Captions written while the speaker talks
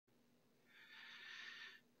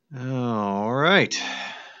All right.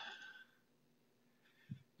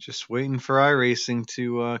 Just waiting for iRacing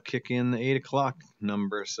to kick in the 8 o'clock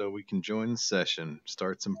number so we can join the session,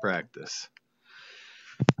 start some practice.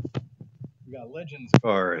 We got Legends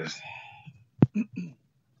cars.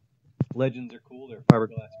 Legends are cool. They're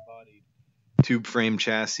fiberglass bodied, tube frame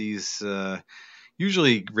chassis,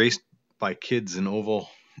 usually raced by kids in oval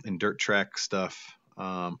and dirt track stuff.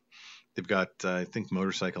 They've got, I think,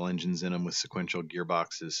 motorcycle engines in them with sequential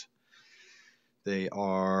gearboxes. They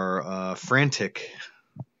are frantic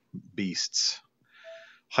beasts,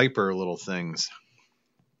 hyper little things.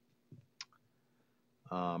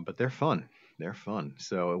 But they're fun. They're fun.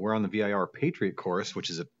 So we're on the VIR Patriot course, which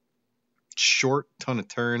is a short ton of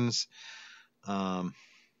turns. What's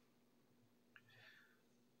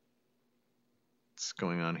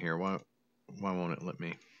going on here? Why won't it let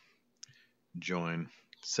me join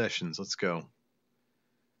sessions? Let's go.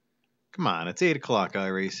 Come on, it's 8 o'clock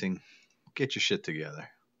iRacing. Get your shit together.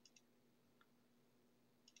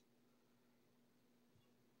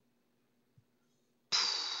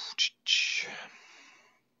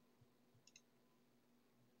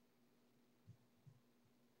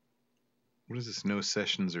 What is this? No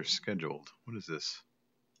sessions are scheduled. What is this?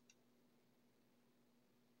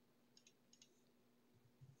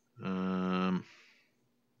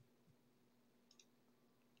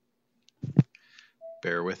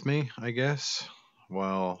 Bear with me, I guess,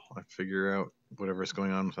 while I figure out whatever's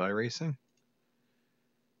going on with iRacing.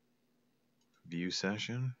 View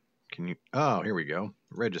session. Can you? Oh, here we go.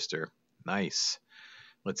 Register. Nice.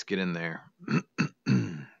 Let's get in there.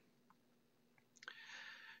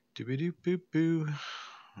 Doo-ba-doo-boo-boo.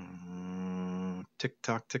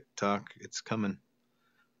 Tick-tock, tick-tock. It's coming.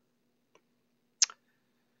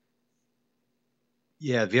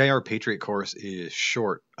 Yeah, VIR Patriot course is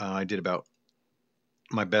short. I did about,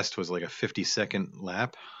 my best was like a 50-second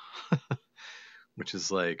lap, which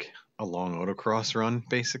is like a long autocross run,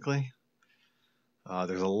 basically.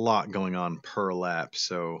 There's a lot going on per lap,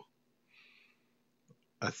 so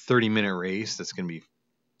a 30-minute race that's going to be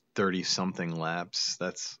 30-something laps.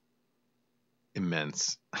 That's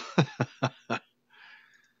immense.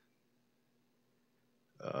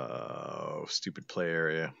 Oh, stupid play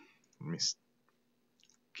area. Let me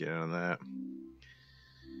get out of that.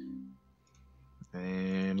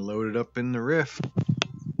 And load it up in the Rift.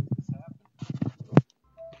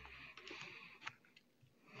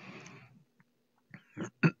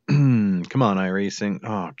 Come on, iRacing.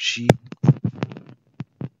 Oh, gee.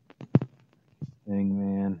 Dang,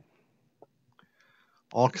 man.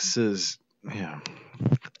 AUXes, yeah.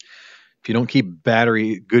 If you don't keep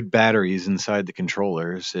good batteries inside the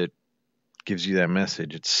controllers, it gives you that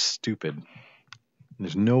message. It's stupid.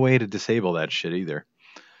 There's no way to disable that shit either.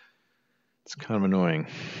 It's kind of annoying.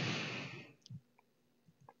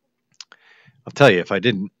 I'll tell you, if I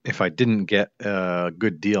didn't get a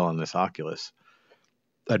good deal on this Oculus,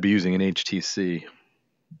 I'd be using an HTC,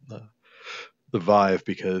 the Vive,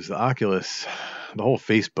 because the Oculus, the whole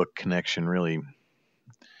Facebook connection really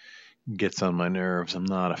gets on my nerves. I'm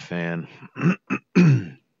not a fan.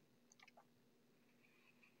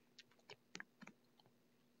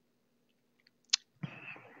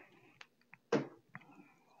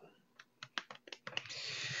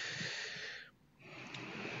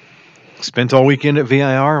 Spent all weekend at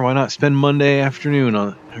VIR. Why not spend Monday afternoon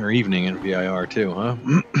or evening at VIR too, huh?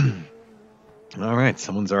 All right,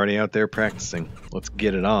 someone's already out there practicing. Let's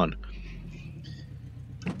get it on.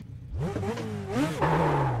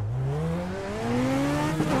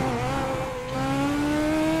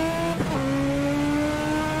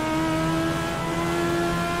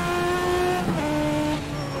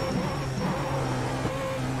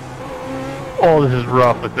 Oh, this is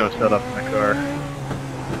rough with no setup in the car.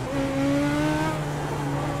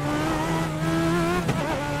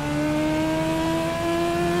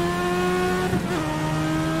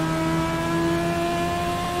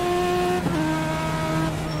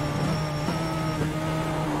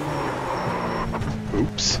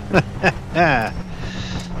 Oops.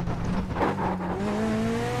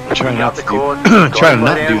 Try not to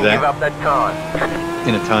do that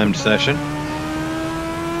in a timed session.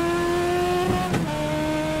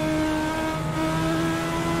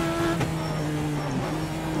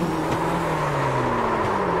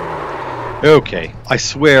 Okay, I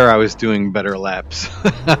swear I was doing better laps.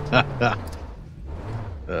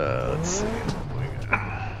 Let's see.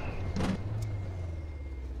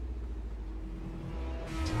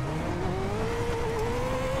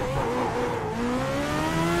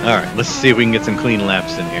 Alright, let's see if we can get some clean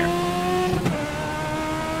laps in here.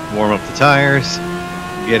 Warm up the tires,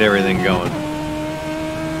 get everything going.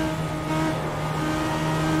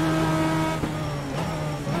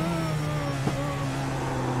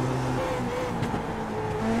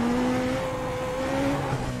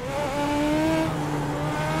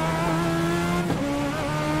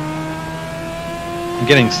 I'm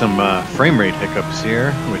getting some frame rate hiccups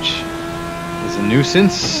here, which is a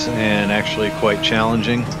nuisance and actually quite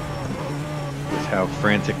challenging with how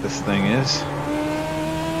frantic this thing is.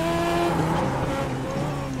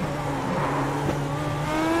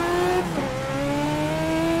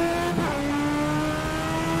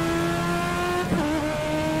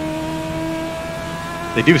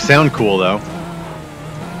 They do sound cool though.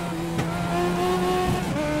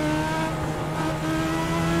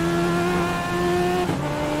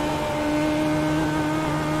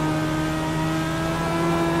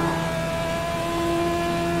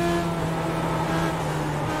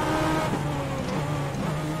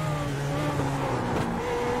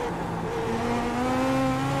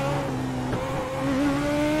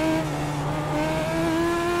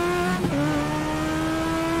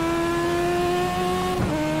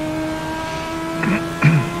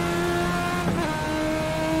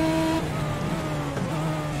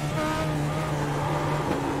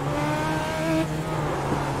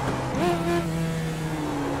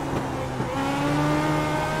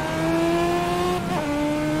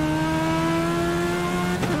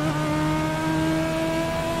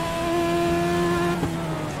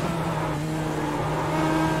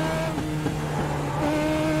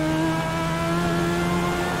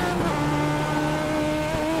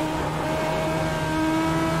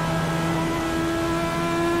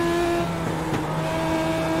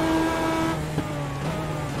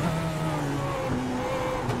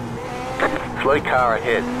 Slow car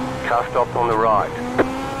ahead. Car stopped on the right.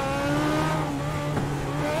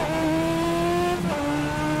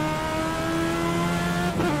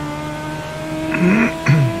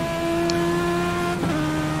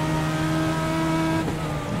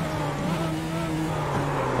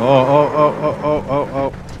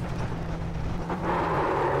 Oh.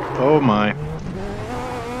 Oh my.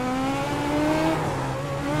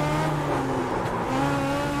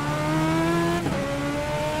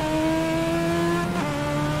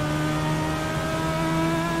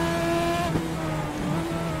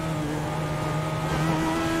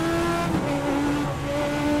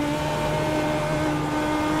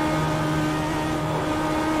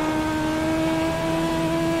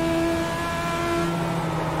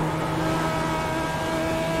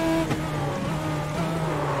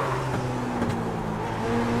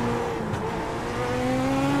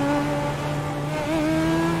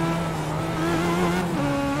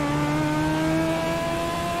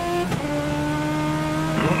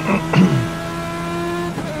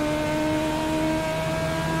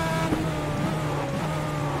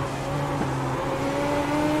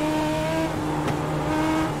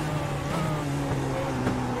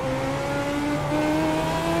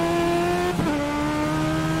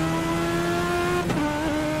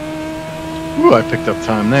 Ooh, I picked up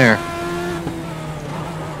time there.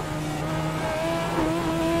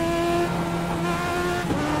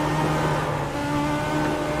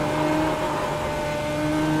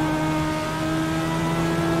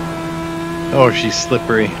 Oh, she's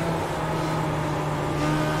slippery.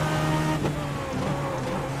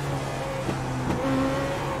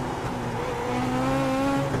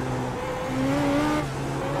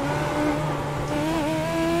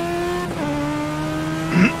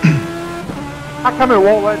 How come it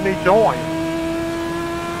won't let me join?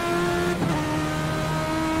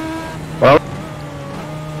 Well,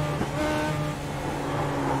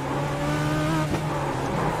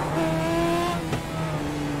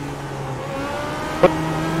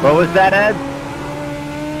 what was that, Ed?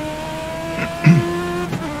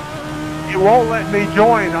 It won't let me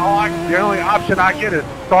join. The only option I get is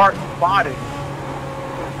start spotting.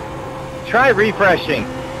 Try refreshing.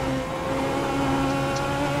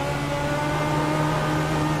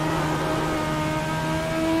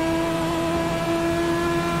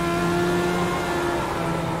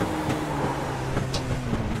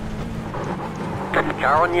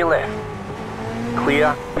 Car on your left.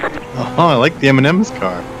 Clear. Oh, I like the M&M's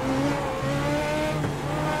car.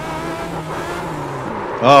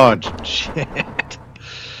 Oh, shit.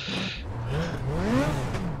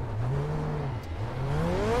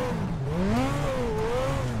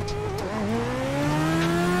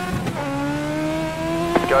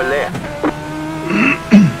 Go left.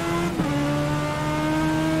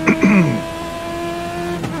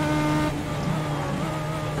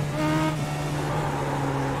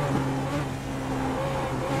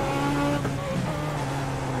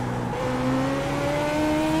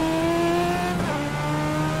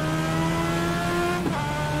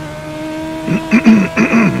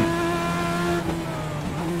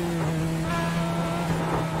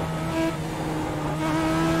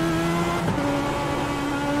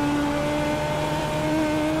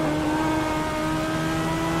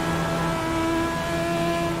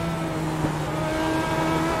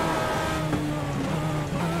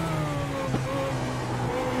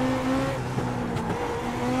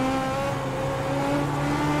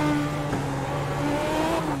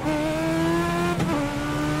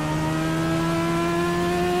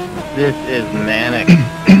 This is manic.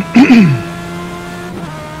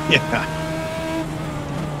 Yeah.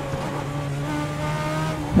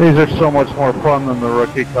 These are so much more fun than the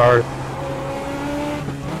rookie cars.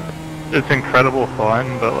 It's incredible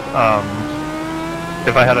fun, but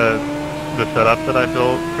if I had the setup that I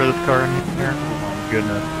built for this car in here, oh my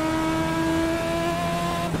goodness,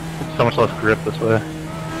 so much less grip this way.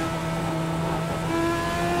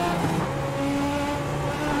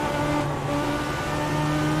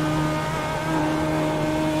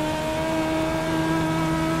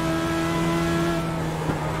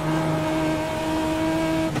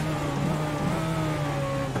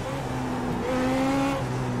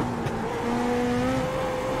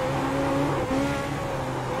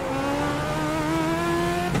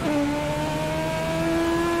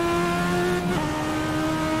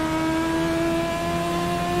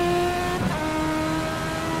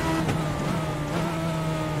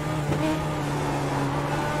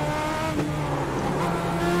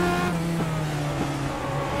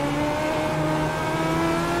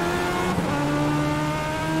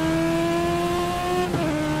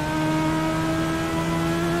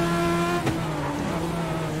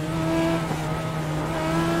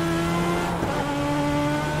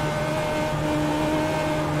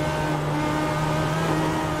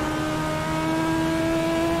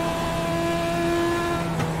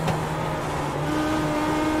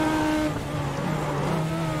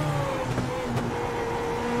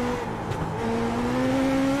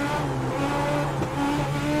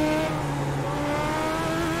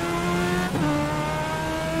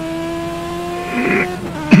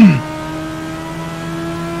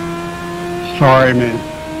 Sorry, man.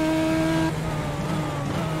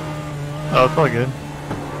 Oh, it's all good.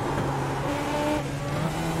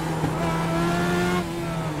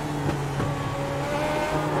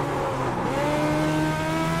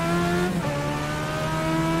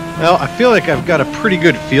 Well, I feel like I've got a pretty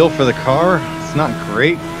good feel for the car. It's not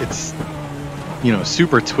great. It's, you know,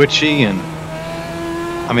 super twitchy, and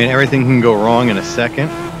I mean, everything can go wrong in a second.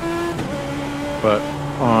 But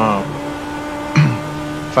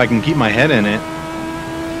if I can keep my head in it,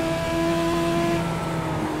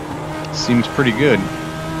 seems pretty good.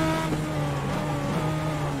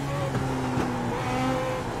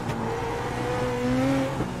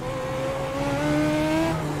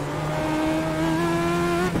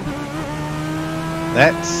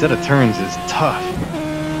 That set of turns is tough.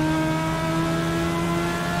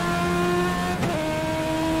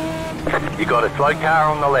 You got a slow car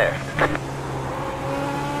on the left.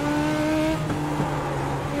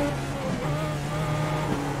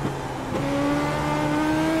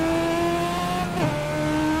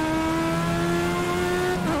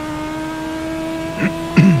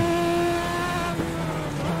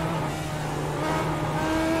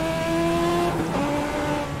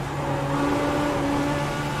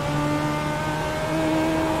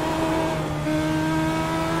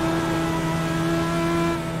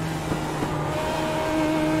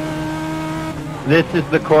 This is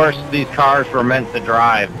the course these cars were meant to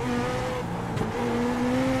drive.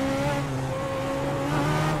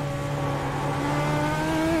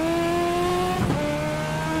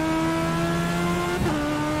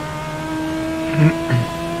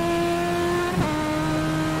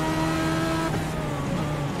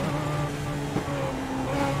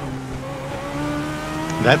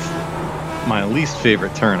 That's my least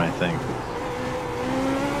favorite turn, I think.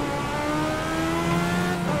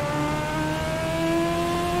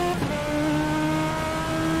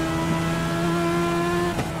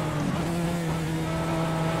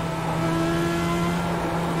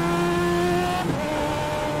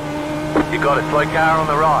 You got a slow car on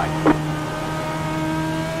the right.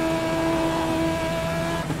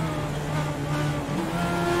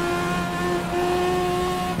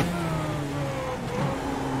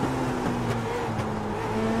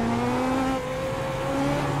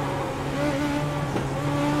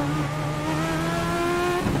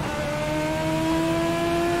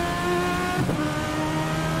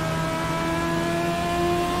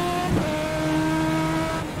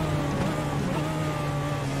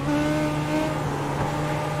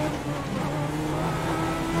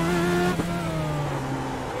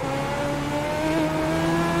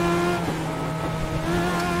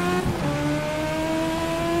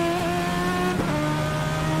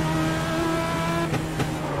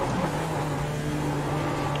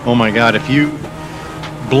 Oh my God, if you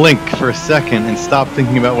blink for a second and stop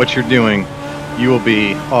thinking about what you're doing, you will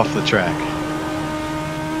be off the track.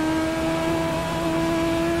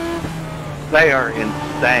 They are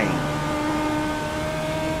insane.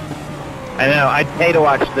 I know, I'd pay to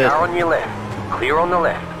watch this. Car on your left. Clear on the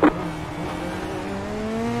left.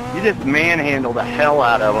 You just manhandle the hell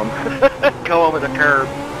out of them. Go over the curb.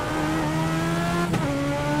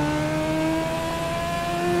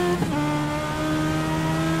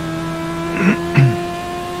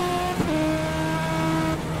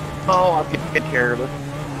 Oh, I'll get care of it.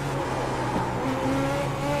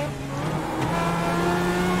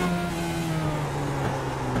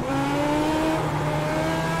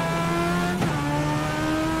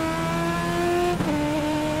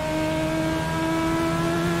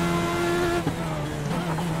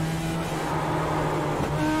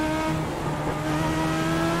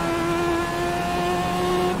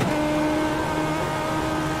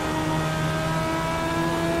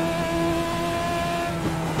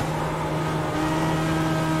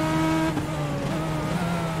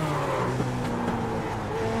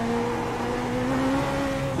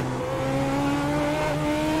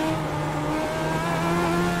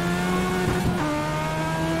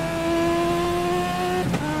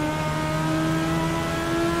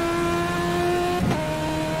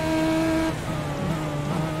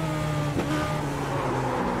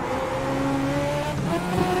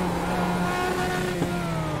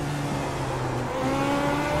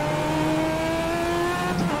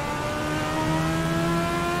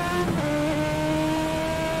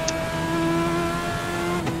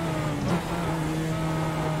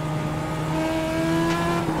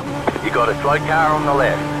 You got a slow car on the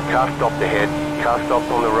left. Car stopped ahead. Car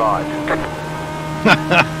stopped on the right.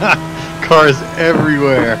 Cars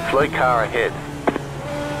everywhere. Slow car ahead.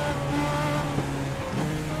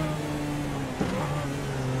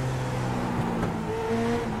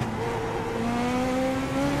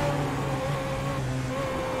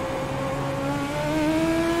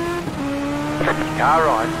 Car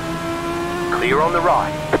right. Clear on the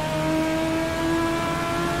right.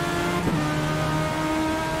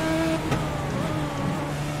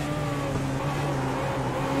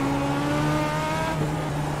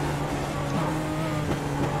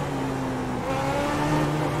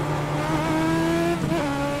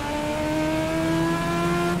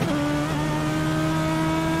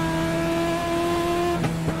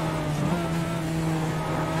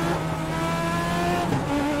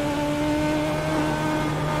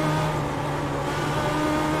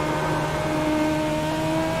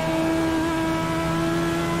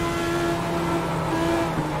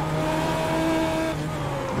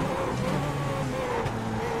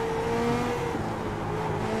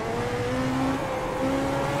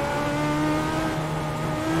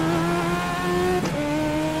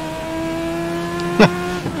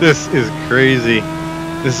 This is crazy.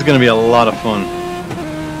 This is going to be a lot of fun.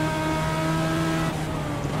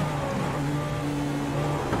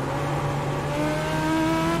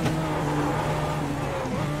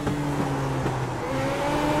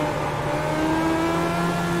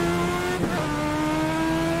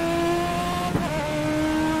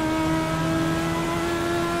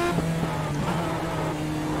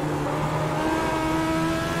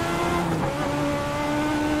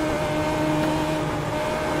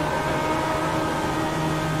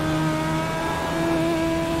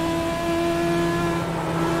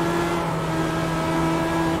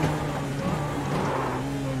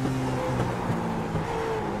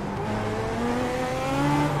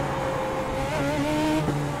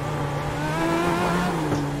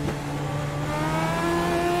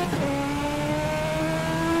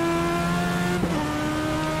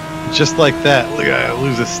 Just like that. Look, I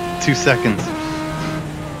lose this 2 seconds.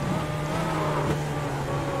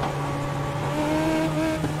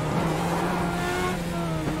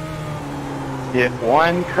 Get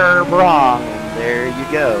one curb wrong, and there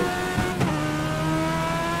you go.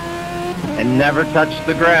 And never touch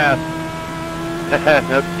the grass.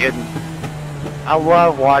 No kidding. I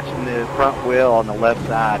love watching the front wheel on the left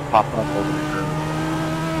side pop up over the curb.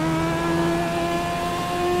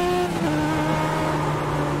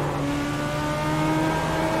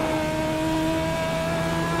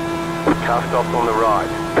 Car stopped on the right.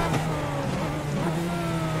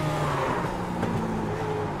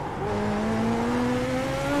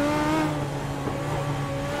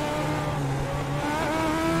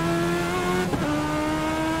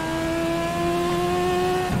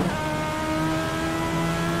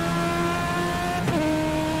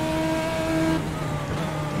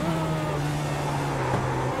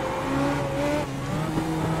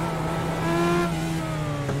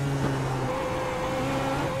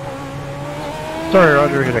 Sorry,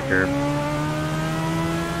 Roger, hit a curb.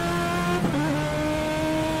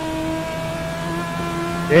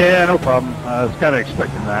 Yeah, no problem. I was kind of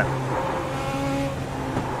expecting that.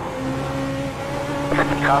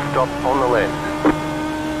 Car stopped on the left.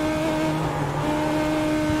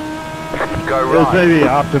 Go It was right. maybe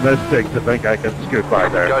optimistic to think I could scoot by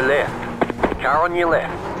there. Go left. Car on your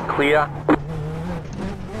left. Clear.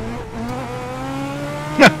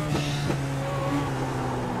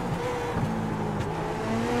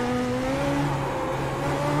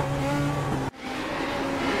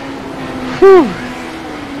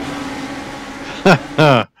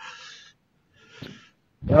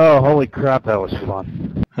 Oh, holy crap, that was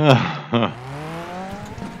fun.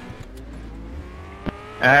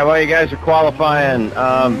 Alright, while you guys are qualifying,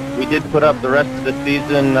 we did put up the rest of the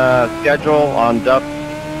season schedule on Duff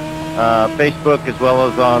Facebook as well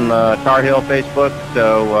as on Tar Heel Facebook.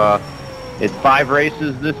 So it's 5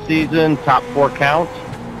 races this season, top 4 count.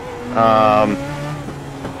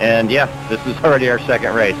 And yeah, this is already our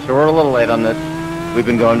 2nd race, so we're a little late on this. We've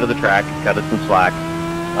been going to the track, cut us some slack.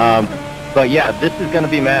 But yeah, this is going to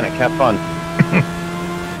be manic. Have fun.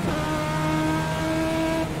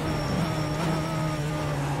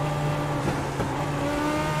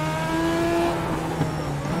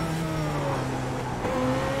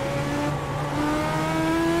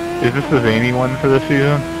 Is this the zany one for this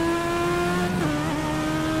season?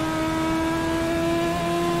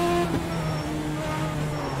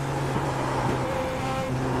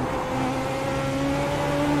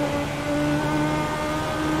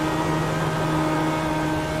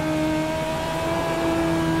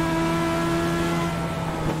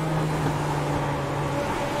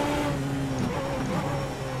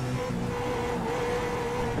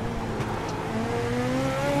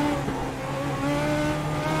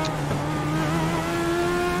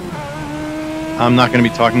 I'm not going to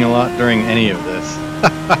be talking a lot during any of this.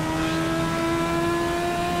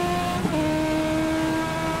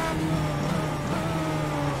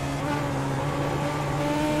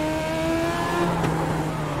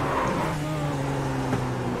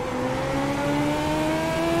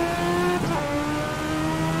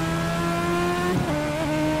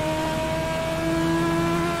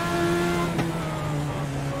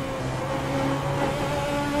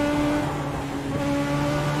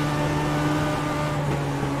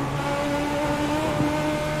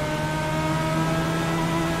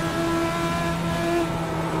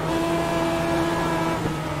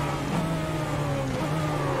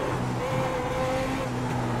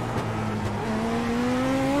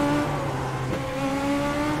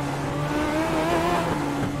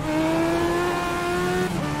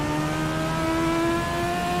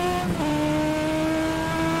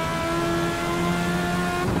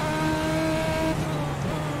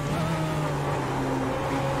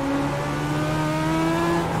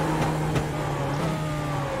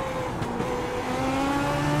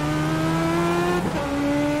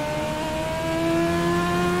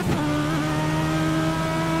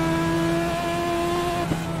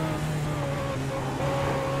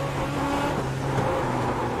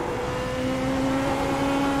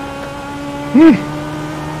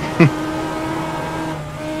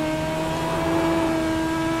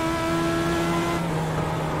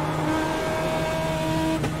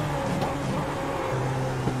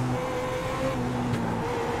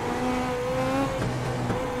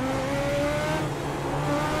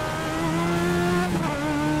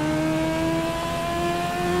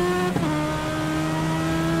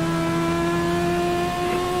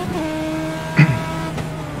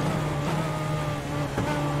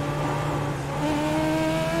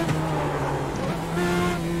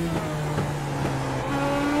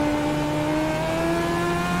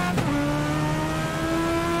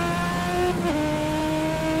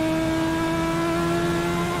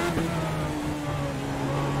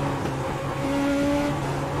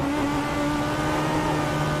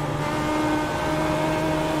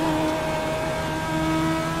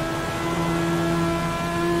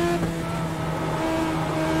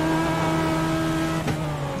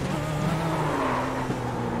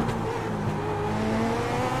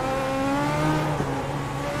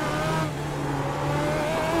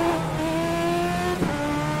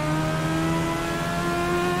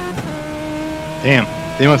 Damn,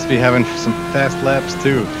 they must be having some fast laps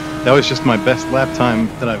too. That was just my best lap time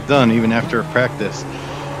that I've done, even after practice.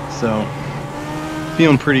 So,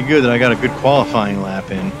 feeling pretty good that I got a good qualifying lap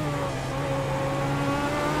in.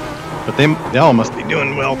 But they all must be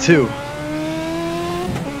doing well too.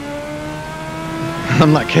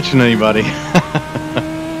 I'm not catching anybody.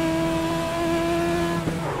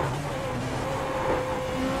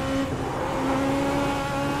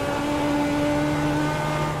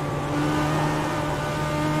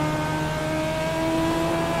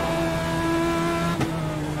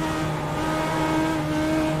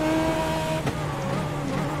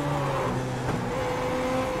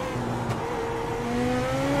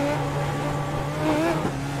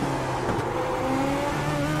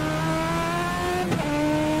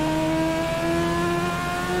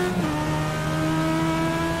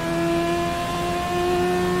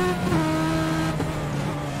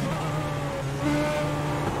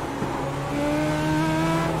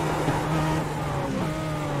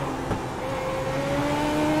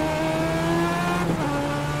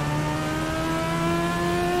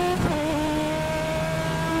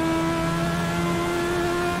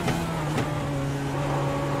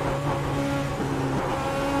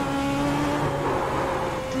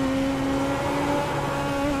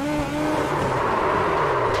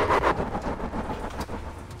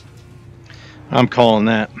 I'm calling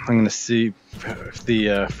that. I'm going to see if the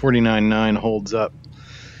 49.9 holds up.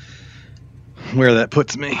 Where that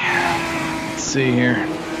puts me. Let's see here.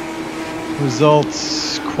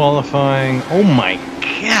 Results, qualifying. Oh my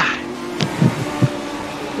god!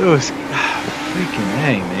 Those freaking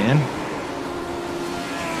A, man.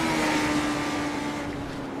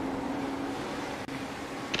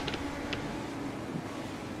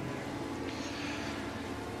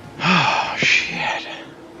 Oh shit.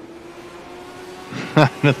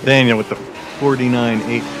 Nathaniel with the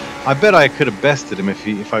 49.8. I bet I could have bested him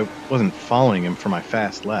if I wasn't following him for my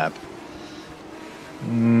fast lap.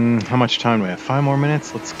 How much time do we have? 5 more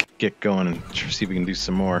minutes? Let's get going and see if we can do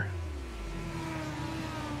some more.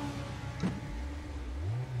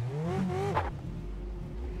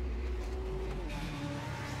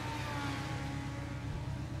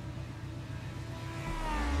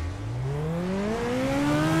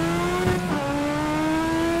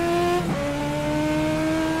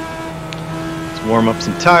 Let's warm up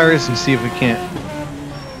some tires and see if we can't.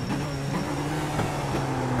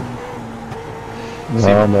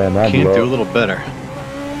 Oh man, I Can't do a little better.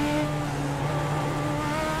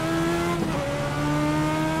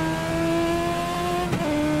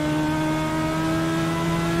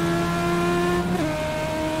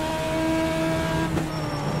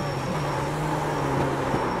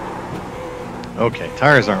 Okay,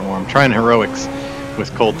 tires aren't warm. Trying heroics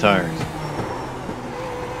with cold tires.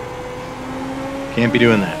 Can't be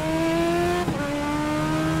doing that.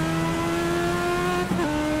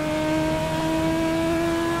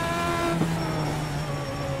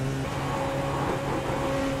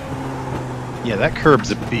 Yeah, that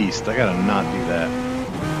curb's a beast. I gotta not do that.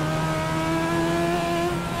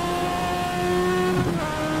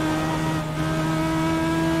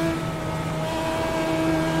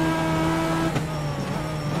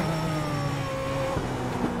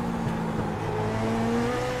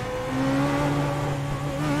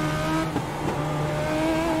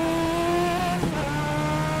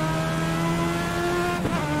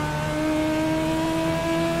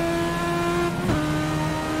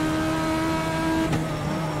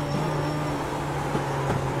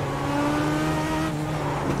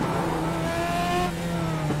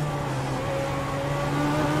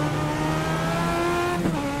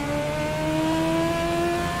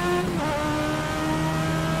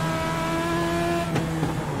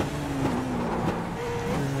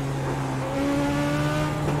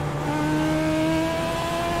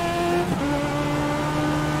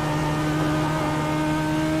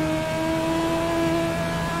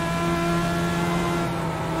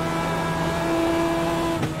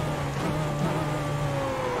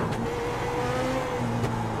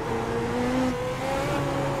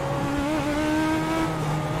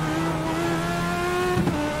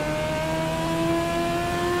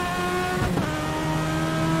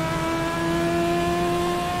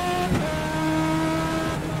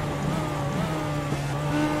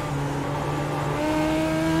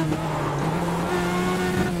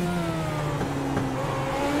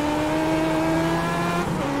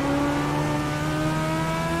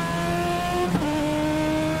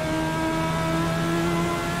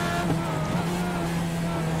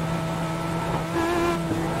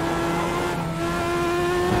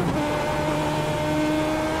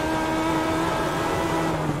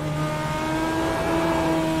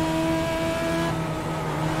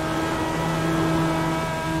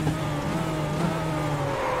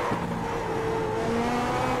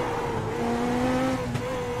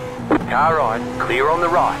 Car right, clear on the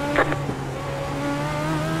right.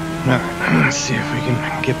 Alright, let's see if we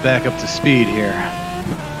can get back up to speed here.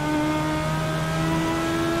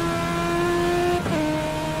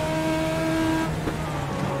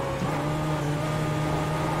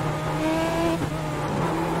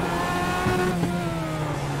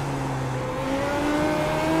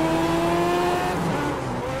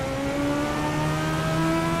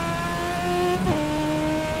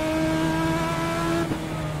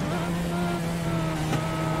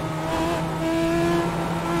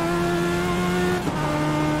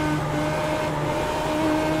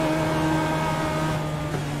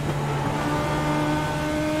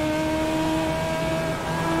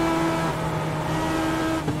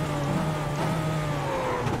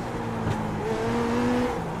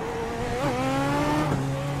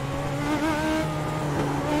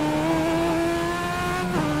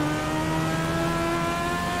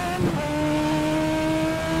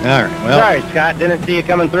 Alright, well. Sorry, Scott, didn't see you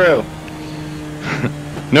coming through.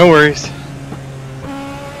 No worries.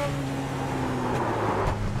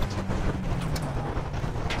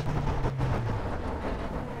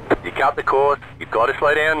 You cut the course, you've got to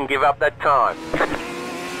slow down and give up that time.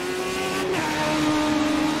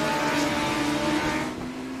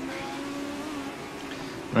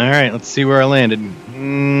 All right, let's see where I landed.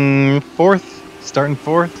 Fourth, starting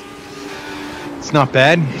fourth. It's not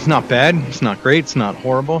bad. It's not bad. It's not great. It's not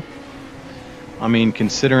horrible. I mean,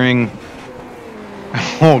 considering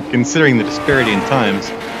the disparity in times,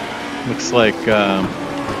 looks like the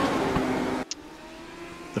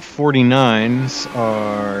 49s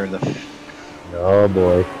are the. Oh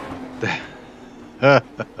boy.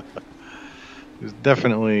 There's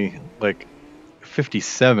definitely like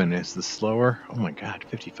 57 is the slower. Oh my God,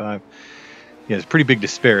 55. Yeah, it's a pretty big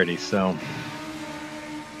disparity. So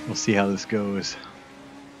we'll see how this goes.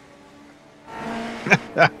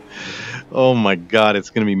 Oh my God, it's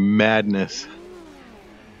going to be madness.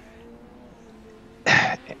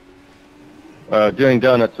 Doing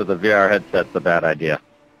donuts with a VR headset's a bad idea.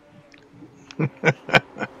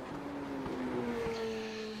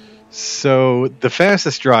 So the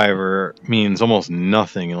fastest driver means almost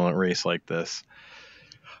nothing in a race like this,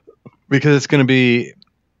 because it's going to be,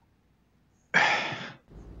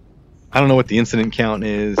 I don't know what the incident count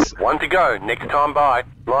is. One to go. Next time by.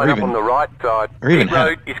 Line up on the right side. Or even Pit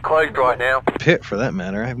road is closed right now. Pit, for that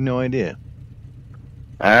matter. I have no idea.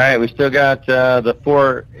 All right, we still got the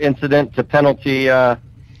 4 incident to penalty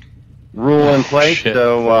rule in place. Shit.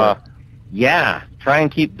 So, yeah, try and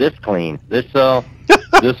keep this clean. This will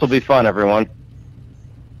be fun, everyone.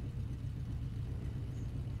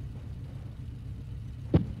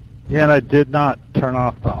 Yeah, and I did not turn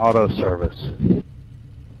off the auto service.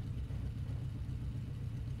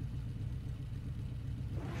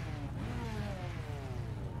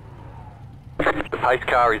 The pace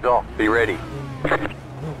car is off. Be ready.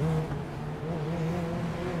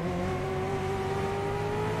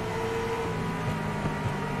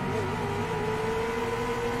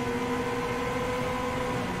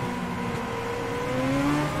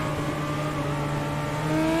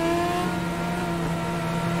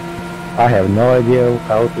 I have no idea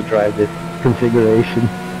how to drive this configuration.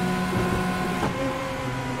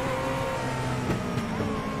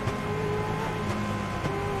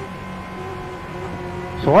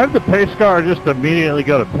 So why did the pace car just immediately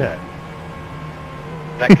go to pit?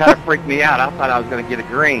 That kind of freaked me out. I thought I was going to get a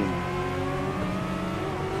green.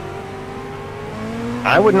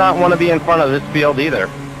 I would not want to be in front of this field either.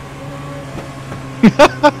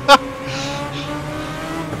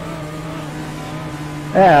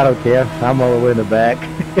 I don't care. I'm all the way in the back.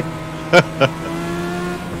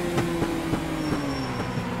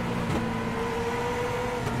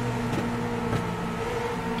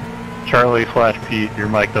 Charlie / Pete, your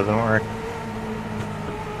mic doesn't work.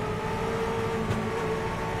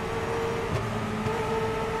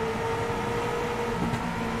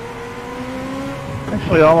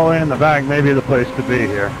 Actually, all the way in the back may be the place to be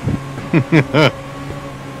here.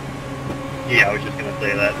 Yeah, I was just gonna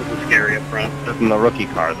say that. This is scary up front. This is the rookie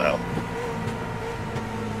car, though.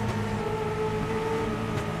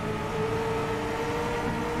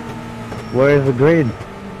 Where's the green?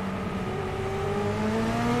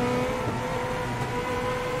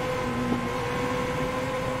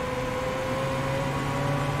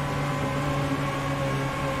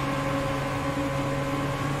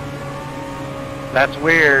 That's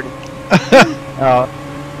weird. Oh,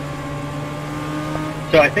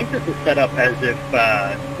 So I think this is set up as if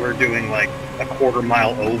we're doing like a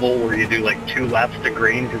quarter-mile oval where you do like 2 laps to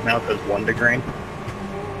green, because now it says 1 to green.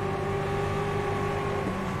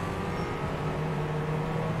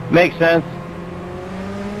 Makes sense.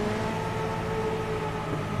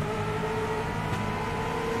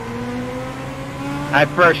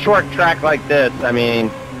 For a short track like this, I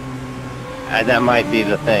mean, that might be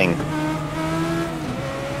the thing.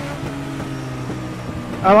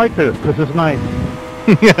 I like this. This is nice.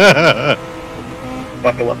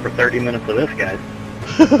 Buckle up for 30 minutes of this, guys.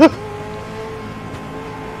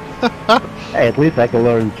 hey, at least I can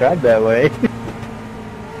learn to drive that way.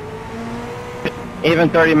 Even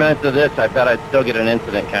 30 minutes of this, I bet I'd still get an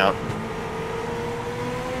incident count.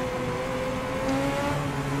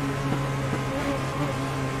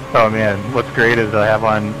 Oh man, what's great is I have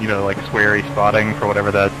on, like sweary spotting for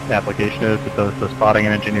whatever that application is that does the spotting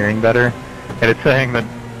and engineering better. And it's saying the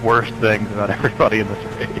worst things about everybody in this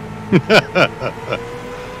race.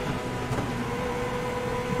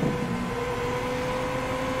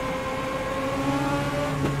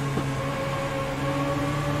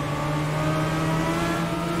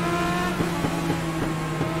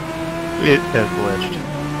 It has glitched.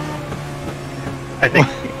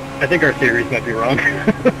 I think our theories might be wrong.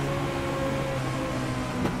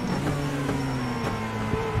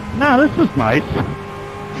 No, this is nice.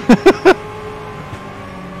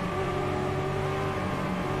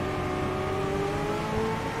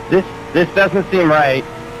 This doesn't seem right.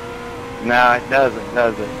 No, it doesn't,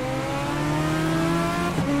 does it?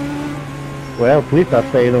 Well, please stop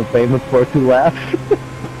saying I'm famous for 2 laps.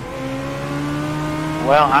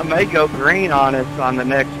 Well, I may go green on us on the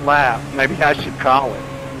next lap. Maybe I should call it.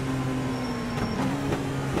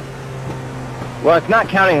 Well, it's not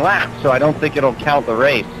counting laps, so I don't think it'll count the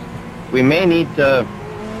race. We may need to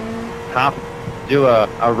do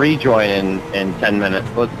a rejoin in 10 minutes.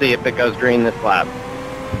 Let's see if it goes green this lap.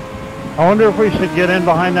 I wonder if we should get in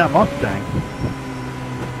behind that Mustang.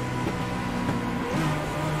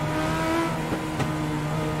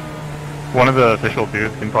 One of the official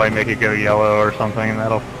booths can probably make it go yellow or something, and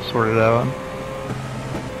that'll sort it out.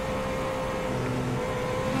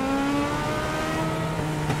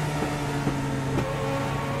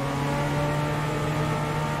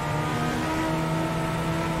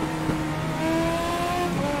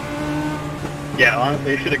 Yeah,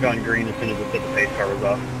 honestly, it should have gone green as soon as the pace car was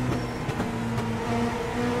off.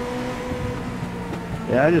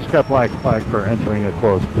 Yeah, I just got black flag for entering a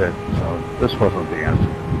closed pit, so this wasn't the answer.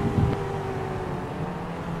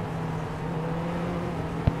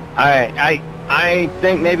 Alright, I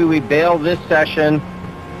think maybe we bail this session.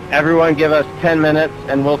 Everyone give us 10 minutes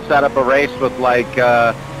and we'll set up a race with like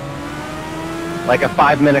a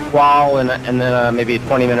 5-minute qual and then maybe a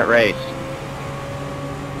 20-minute race.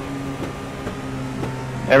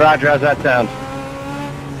 Hey Roger, how's that sound?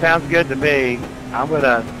 Sounds good to me. I'm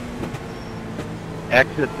gonna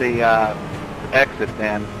exit the exit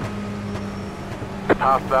then.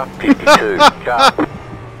 Pasta 52, car.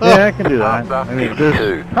 Yeah, I can do that. I mean,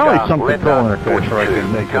 there's probably some control interface where I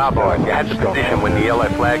can make this Carbide, you had the stuff. position when the yellow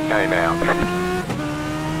flag came out.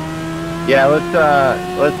 Yeah,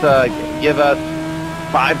 let's give us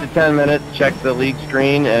 5 to 10 minutes, check the league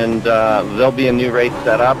screen, and there'll be a new race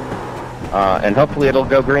set up, and hopefully it'll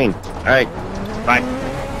go green. All right, bye.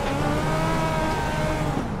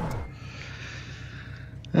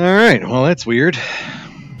 All right. Well, that's weird.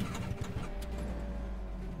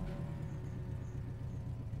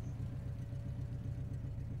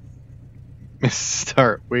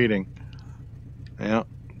 Start waiting. Yeah.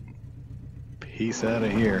 Peace out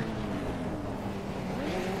of here.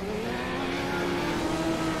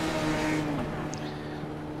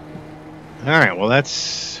 All right. Well,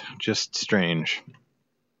 that's just strange.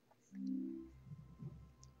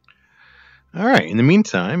 All right. In the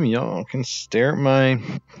meantime, y'all can stare at my.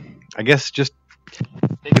 I guess just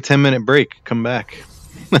take a 10-minute break. Come back.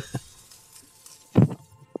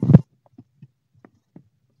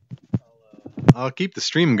 I'll keep the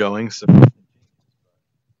stream going. So.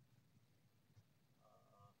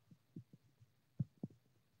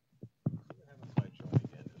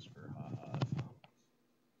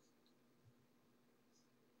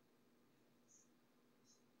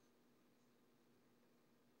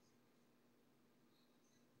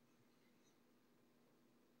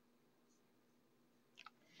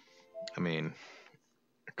 I mean,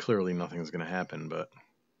 clearly nothing's going to happen, but.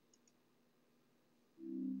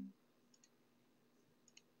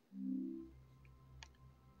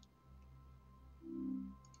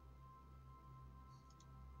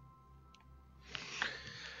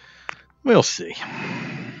 We'll see.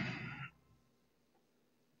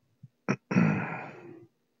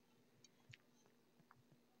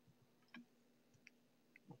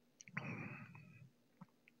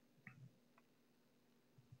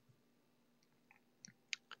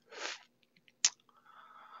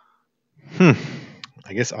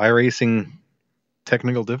 I guess iRacing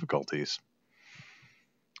technical difficulties.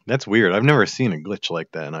 That's weird. I've never seen a glitch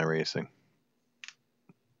like that in iRacing.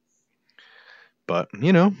 But,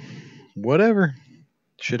 you know, whatever.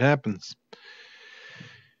 Shit happens.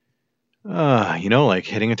 You know, like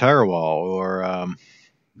hitting a tire wall or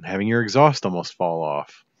having your exhaust almost fall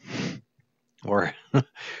off. Or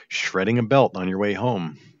shredding a belt on your way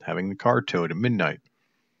home, having the car towed at midnight.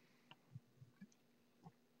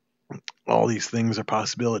 All these things are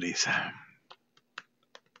possibilities.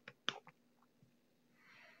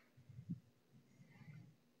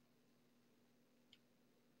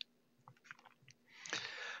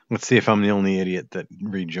 Let's see if I'm the only idiot that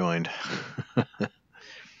rejoined.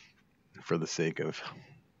 For the sake of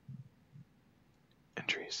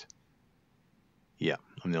entries. Yeah,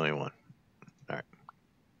 I'm the only one. All right.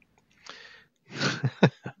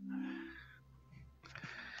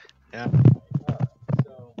 Yeah.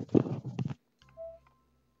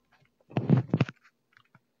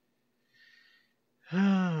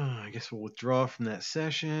 I guess we'll withdraw from that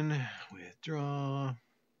session. Withdraw.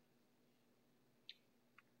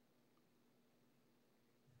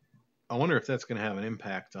 I wonder if that's going to have an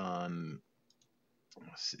impact on,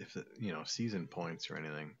 if season points or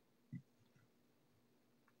anything.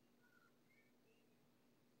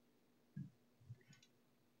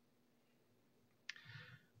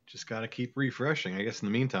 Just gotta keep refreshing. I guess in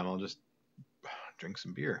the meantime, I'll just drink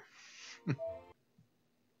some beer.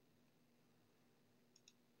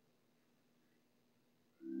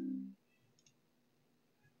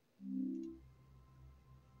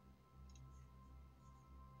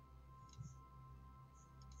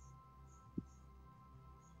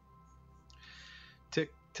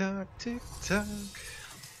 Tick tock, tick tock.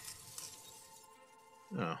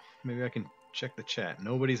 Oh, maybe I can check the chat.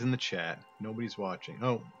 Nobody's in the chat. Nobody's watching.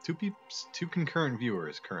 Oh, two concurrent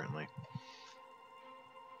viewers currently.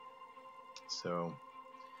 So,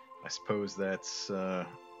 I suppose that's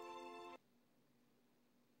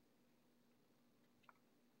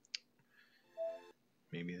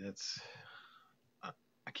maybe that's.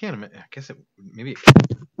 I can't imagine. I guess it maybe.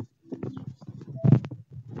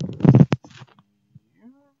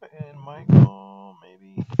 And Michael,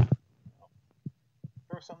 maybe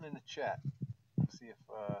throw something in the chat. See if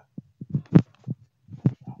freaking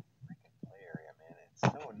play area, man. It's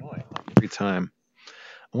so annoying. Like every time.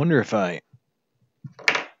 I wonder if I.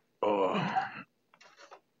 Oh.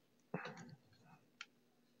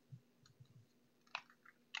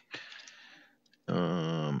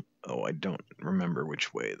 Oh, I don't remember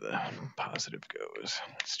which way the positive goes.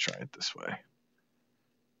 Let's try it this way.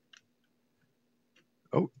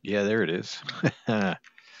 Oh, yeah, there it is. It's a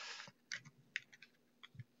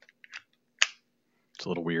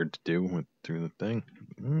little weird to do through the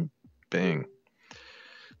thing. Bang.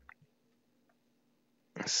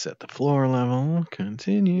 Set the floor level.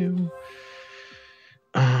 Continue.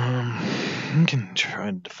 I can try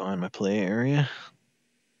to define my play area.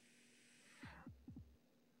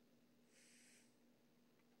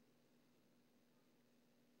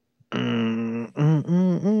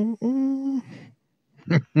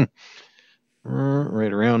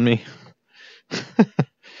 Right around me.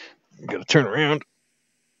 Gotta turn around.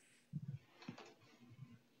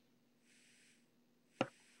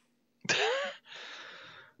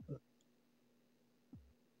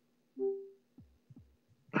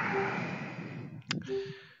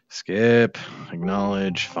 Skip.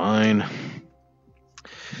 Acknowledge. Fine.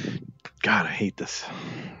 God, I hate this.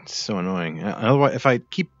 It's so annoying. Otherwise, if I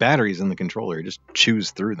keep batteries in the controller, I just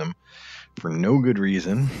choose through them for no good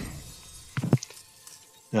reason.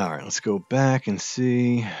 All right, let's go back and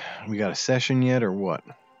see. We got a session yet or what?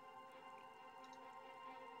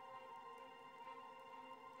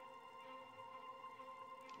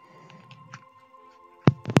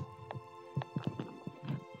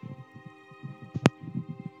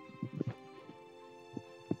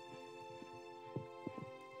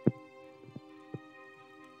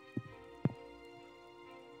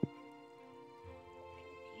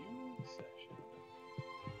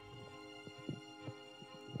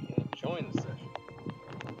 Join the session.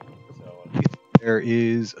 So there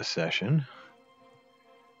is a session.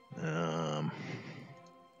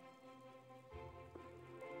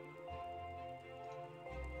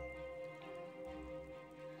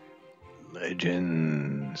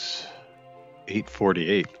 Legends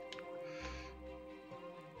 848.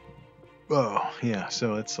 Oh, yeah,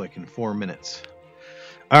 so it's like in 4 minutes.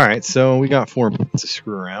 All right, so we got 4 minutes to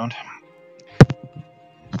screw around.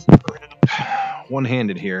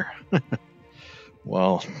 One-handed here.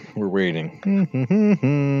 While we're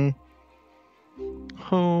waiting.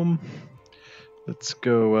 Home. Let's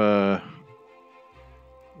go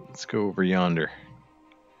over yonder.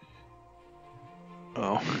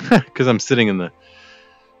 Oh, because I'm sitting in the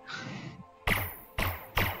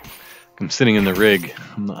rig.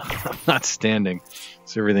 I'm not standing,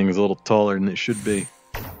 so everything is a little taller than it should be.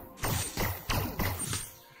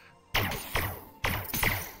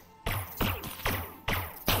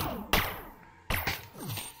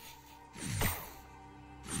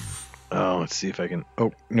 Oh, let's see if I can.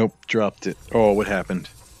 Oh, nope, dropped it. Oh, what happened?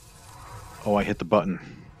 Oh, I hit the button.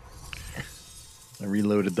 I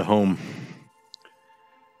reloaded the home.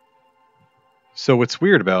 So what's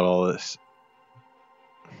weird about all this?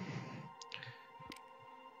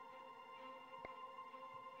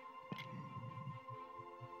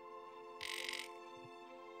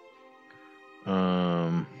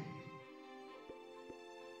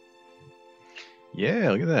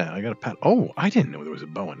 Yeah, look at that. I got a pat. Oh, I didn't know there was a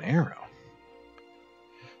bow and arrow.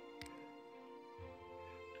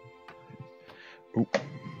 Ooh.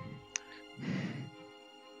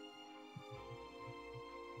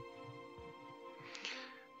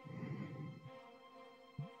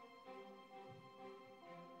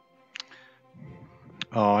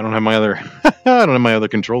 Oh, I don't have my other I don't have my other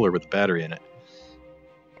controller with the battery in it.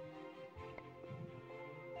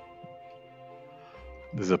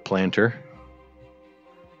 This is a planter,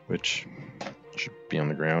 which should be on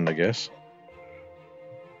the ground, I guess.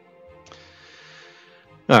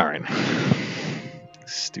 All right.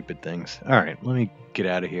 Stupid things. All right, let me get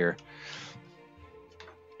out of here.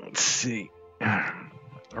 Let's see.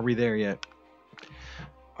 Are we there yet?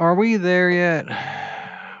 Are we there yet?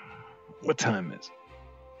 What time is it?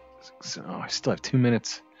 Oh, I still have 2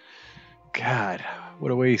 minutes. God, what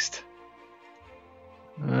a waste.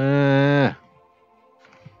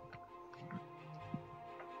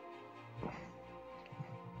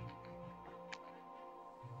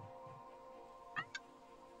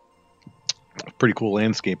 Pretty cool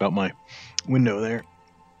landscape out my window there.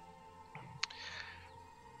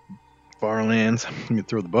 Far lands. You can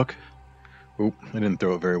throw the book. Oop, I didn't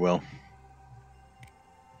throw it very well.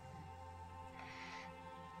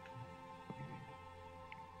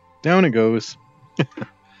 Down it goes. It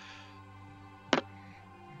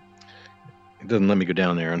doesn't let me go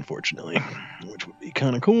down there, unfortunately, which would be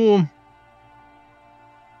kind of cool.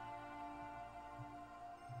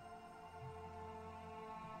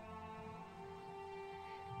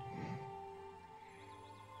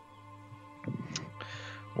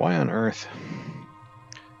 Why on earth?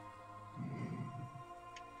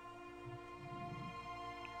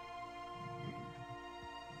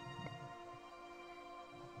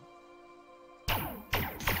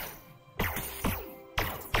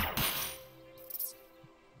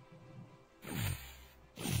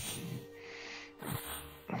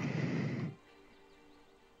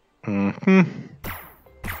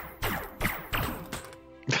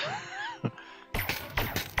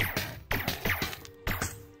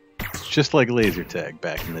 It's just like laser tag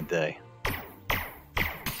back in the day.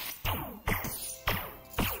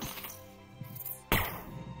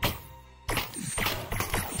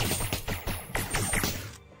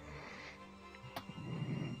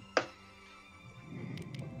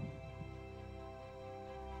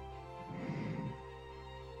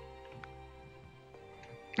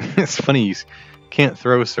 It's funny, you can't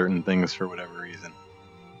throw certain things for whatever reason.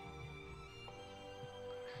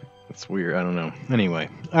 It's weird, I don't know. Anyway,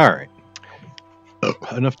 alright.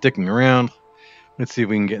 Enough dicking around. Let's see if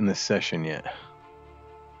we can get in this session yet.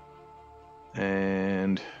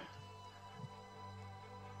 And...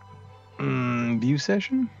 view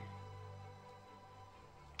session?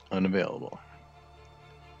 Unavailable.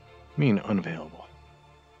 I mean, unavailable.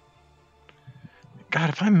 God,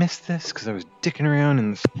 if I missed this because I was dicking around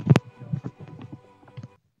in this...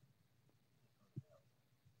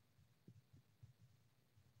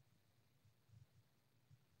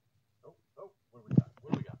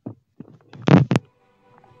 What do we got?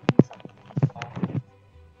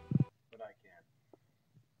 But I can't.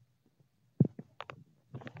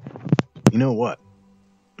 You know what?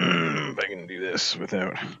 If I can do this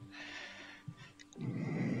without...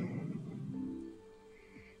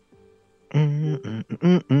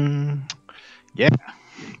 Yeah,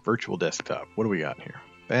 virtual desktop. What do we got here?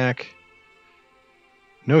 Back.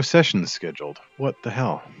 No sessions scheduled. What the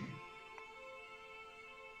hell?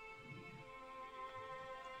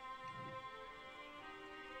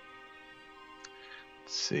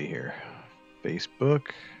 Let's see here. Facebook.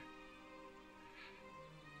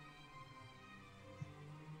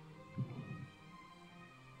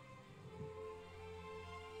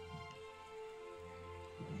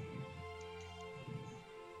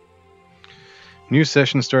 New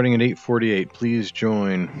session starting at 8:48. Please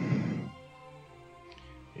join.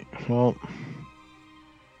 Well,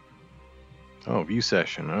 oh, view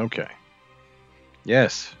session. Okay.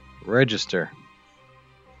 Yes, register.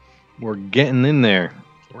 We're getting in there.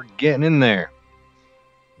 We're getting in there.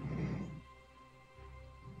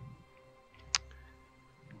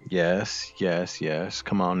 Yes, yes, yes.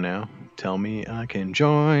 Come on now. Tell me I can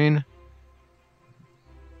join.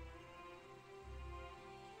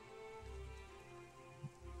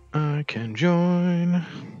 I can join.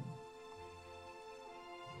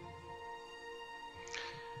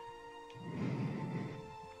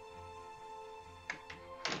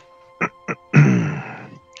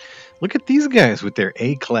 Look at these guys with their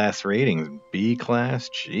A-class ratings. B-class?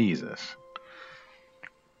 Jesus.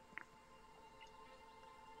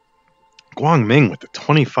 Guangming with the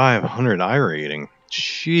 2500 I rating.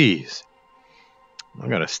 Jeez. I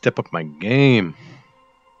gotta step up my game.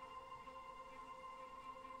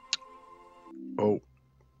 Oh.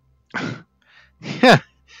 Yeah.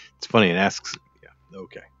 It's funny, it asks. Yeah,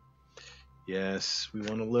 okay. Yes, we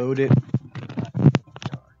want to load it.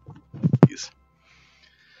 Please.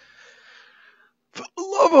 For the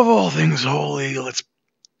love of all things holy, let's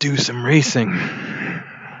do some racing.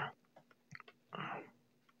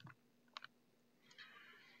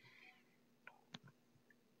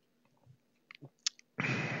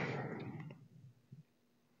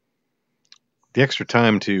 The extra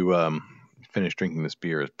time to finish drinking this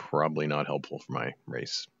beer is probably not helpful for my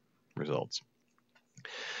race results.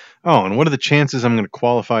 Oh, and what are the chances I'm going to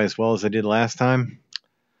qualify as well as I did last time?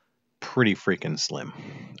 Pretty freaking slim.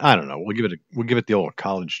 I don't know. We'll give it the old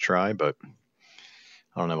college try, but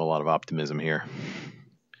I don't have a lot of optimism here.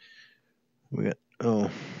 What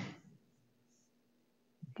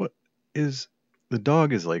is the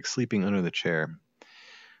dog is like sleeping under the chair.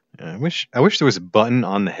 I wish there was a button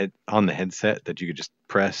on the headset that you could just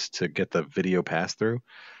press to get the video pass through.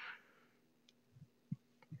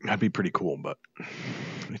 That'd be pretty cool, but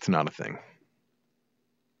it's not a thing.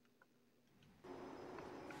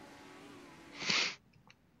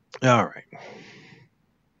 All right.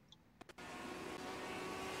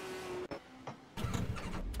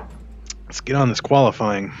 Let's get on this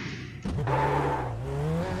qualifying.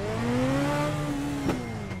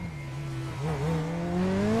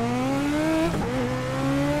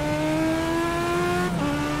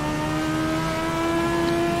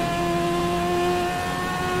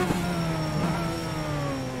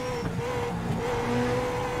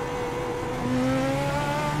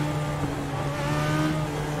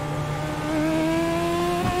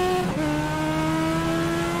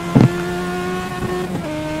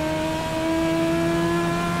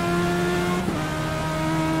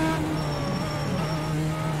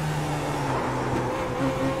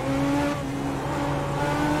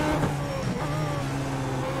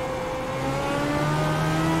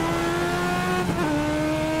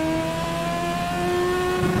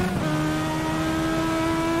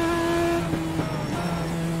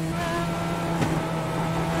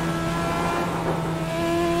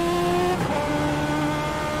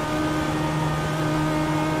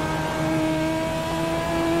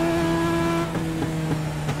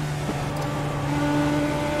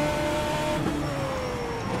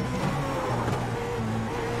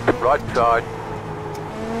 Right side.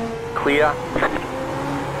 Clear.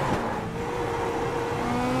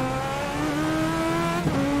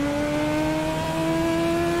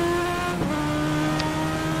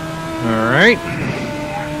 All right.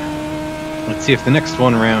 Let's see if the next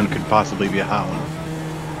one round could possibly be a hot one.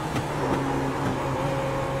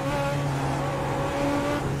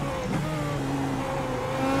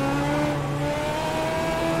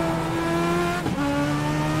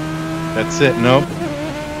 That's it. Nope.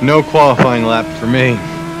 No qualifying lap for me.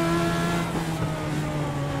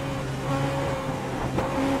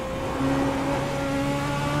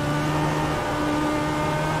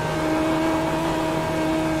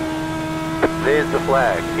 There's the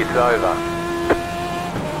flag. It's over.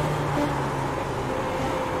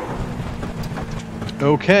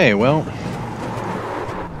 Okay, well.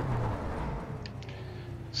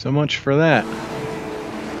 So much for that.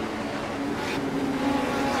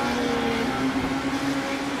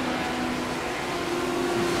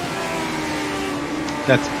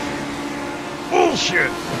 That's bullshit.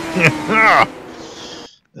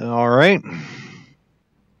 All right.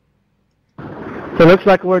 So it looks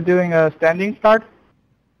like we're doing a standing start.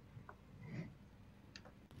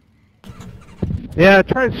 Yeah, I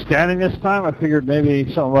tried standing this time. I figured maybe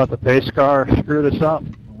something about the pace car screwed us up.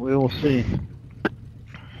 We will see.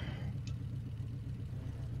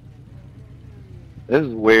 This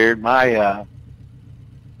is weird. My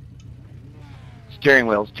steering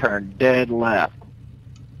wheel's turned dead left.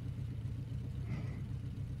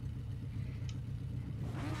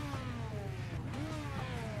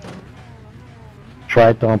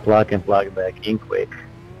 Try to unplug and plug back in quick.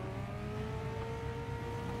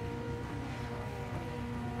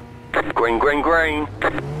 Green, green, green.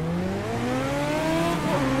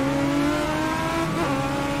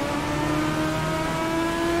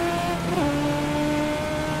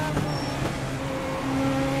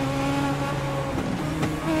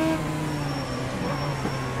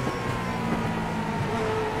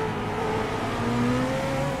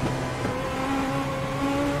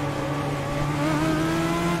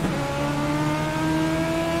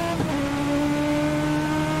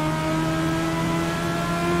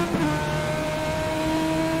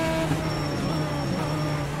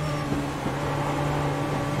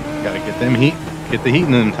 Gotta get them get the heat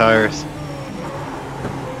in them tires.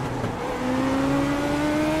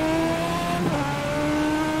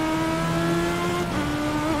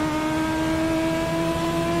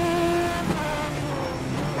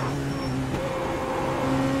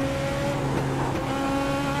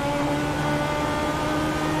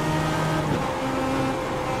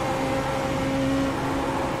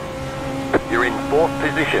 You're in 4th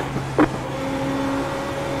position.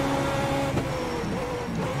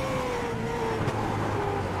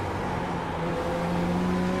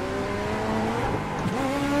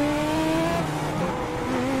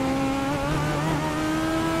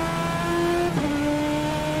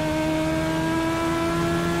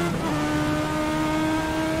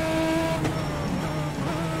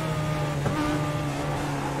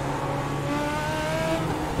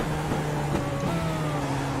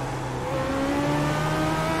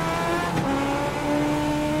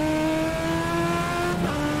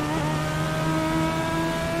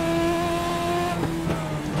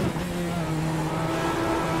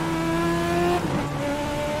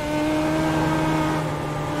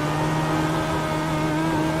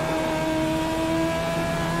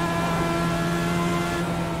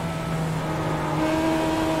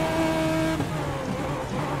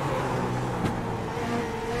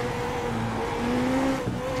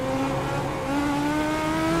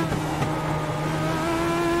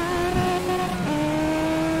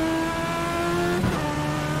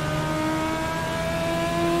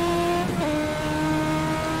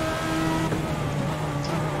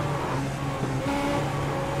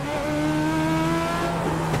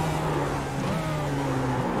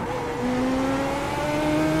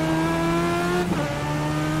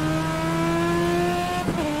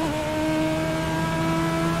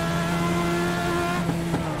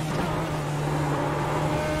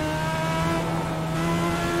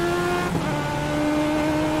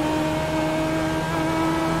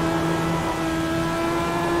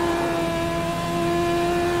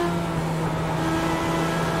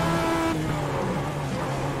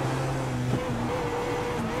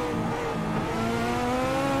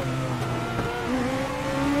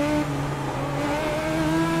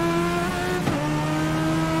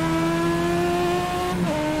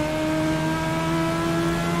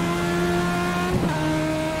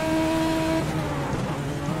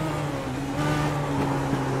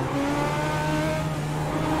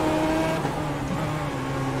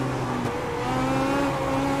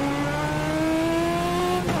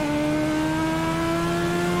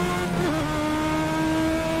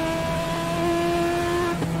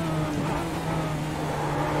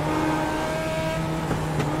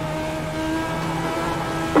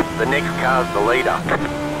 The next car's the leader.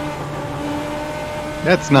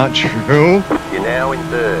 That's not true. You're now in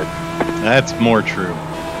third. That's more true.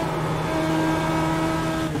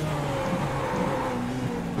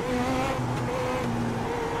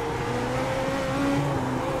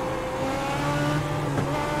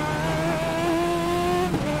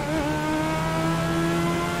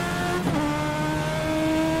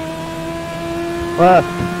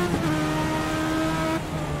 Left.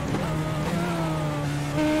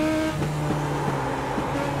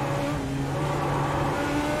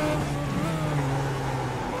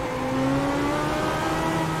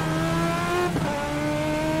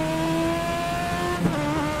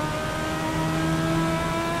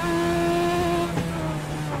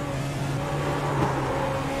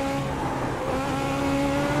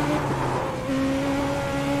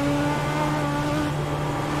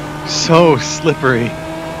 So slippery.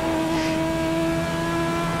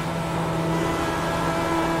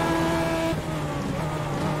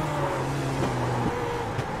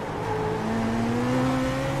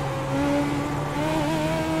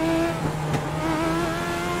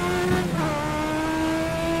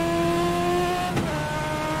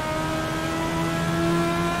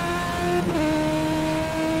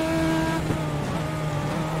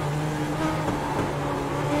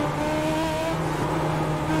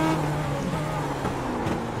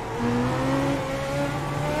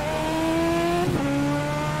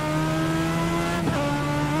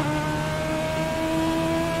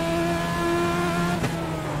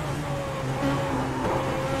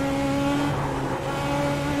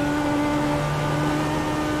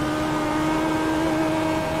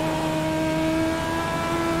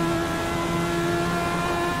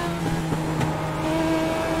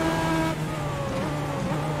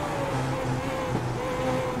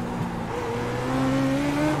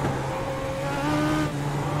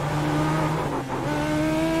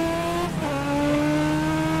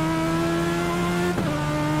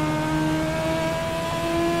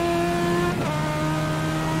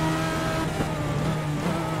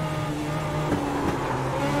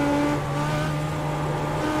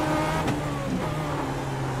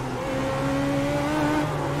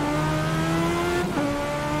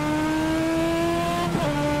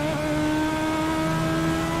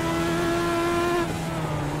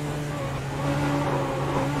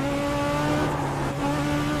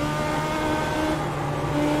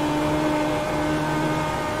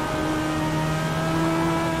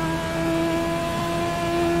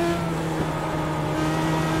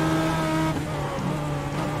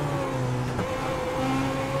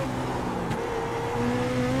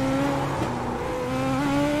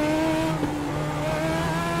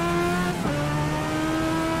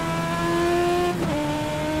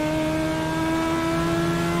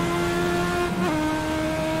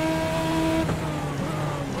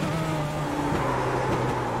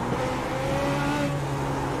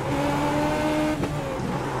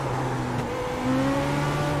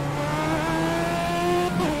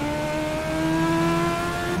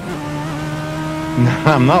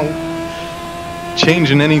 I'm not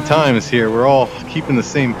changing any times here. We're all keeping the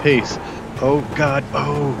same pace. Oh God,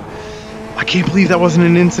 oh. I can't believe that wasn't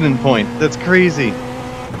an incident point. That's crazy.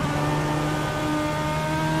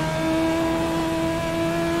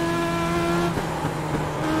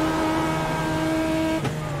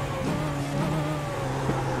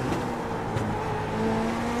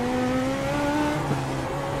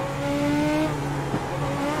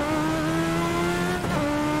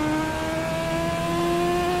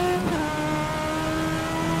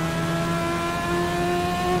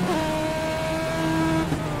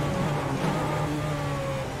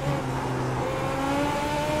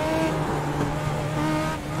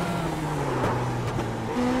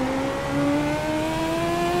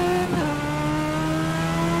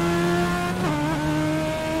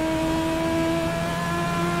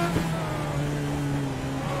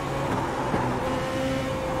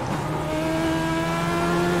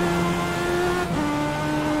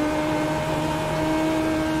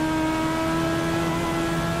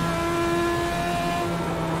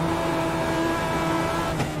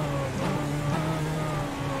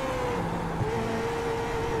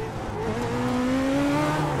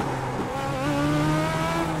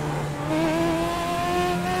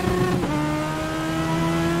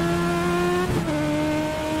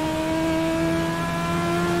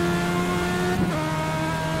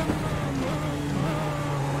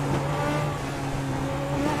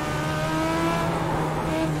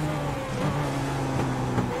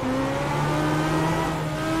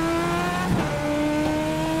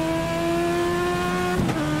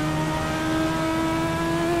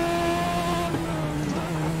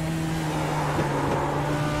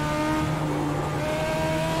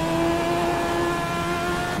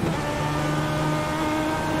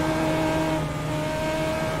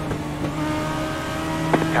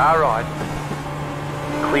 Car right.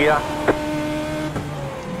 Clear.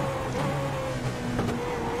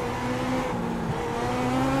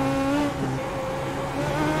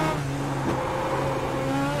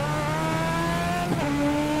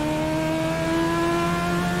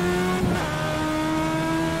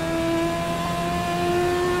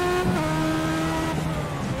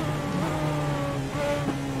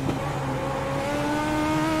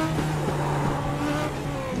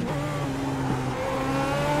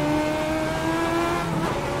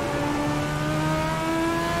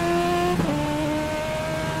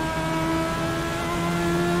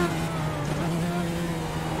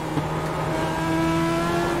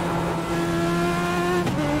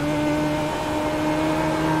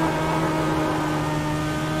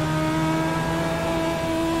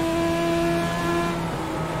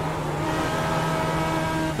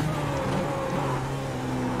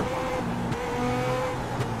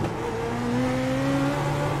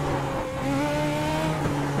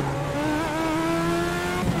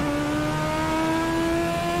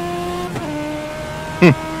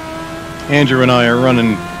 Andrew and I are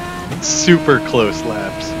running super close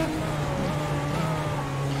laps.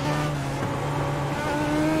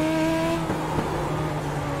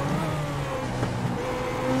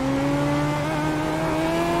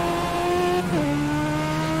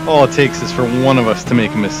 All it takes is for one of us to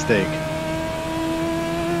make a mistake.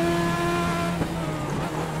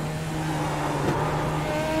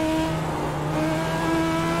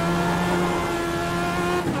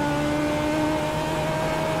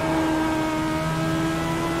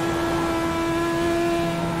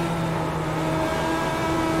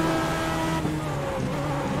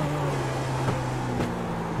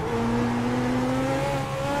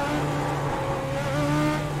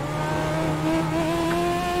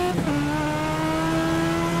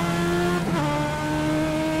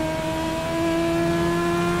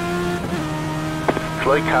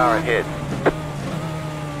 Slow car ahead.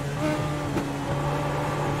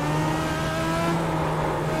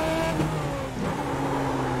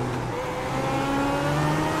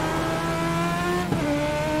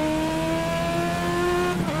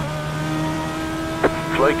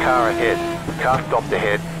 Slow car ahead. Car stopped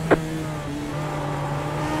ahead.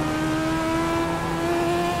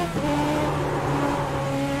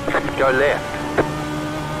 Go left.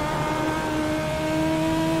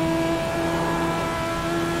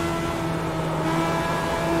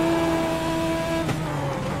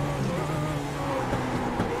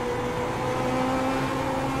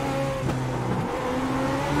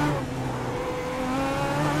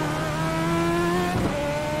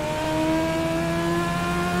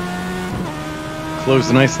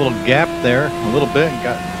 Closed a nice little gap there, a little bit,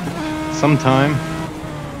 got some time.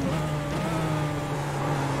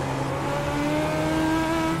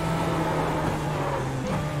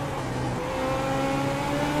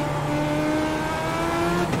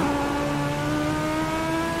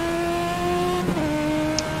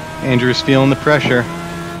 Andrew's feeling the pressure.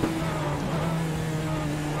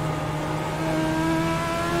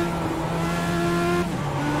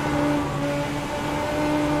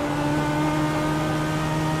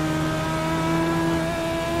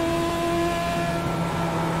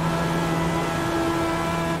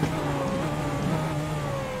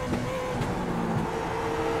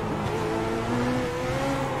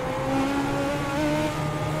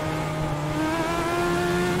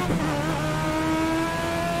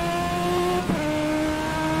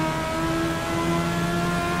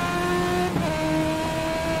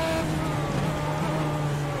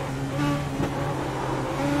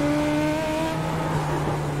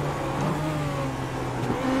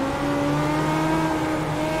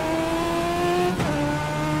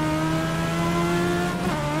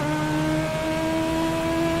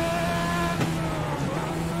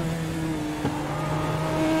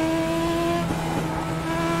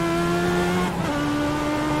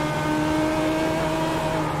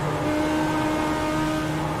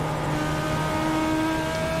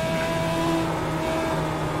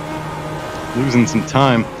 Losing some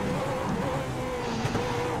time.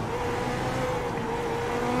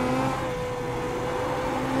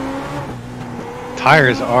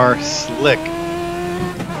 Tires are slick.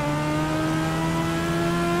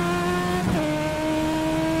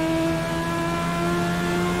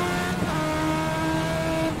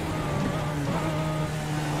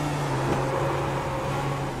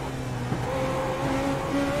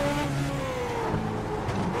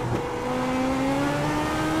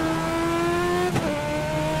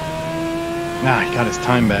 Ah, he got his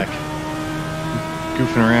time back.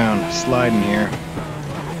 Goofing around, sliding here.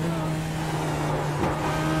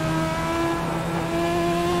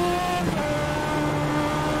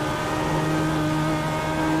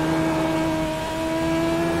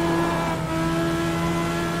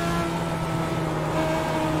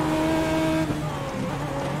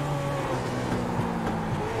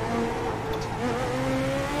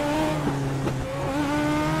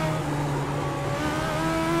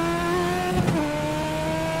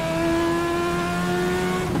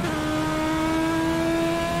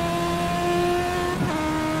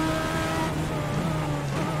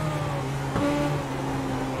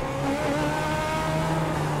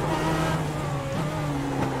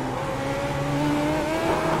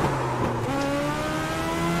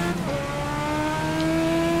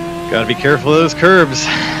 Gotta be careful of those curbs.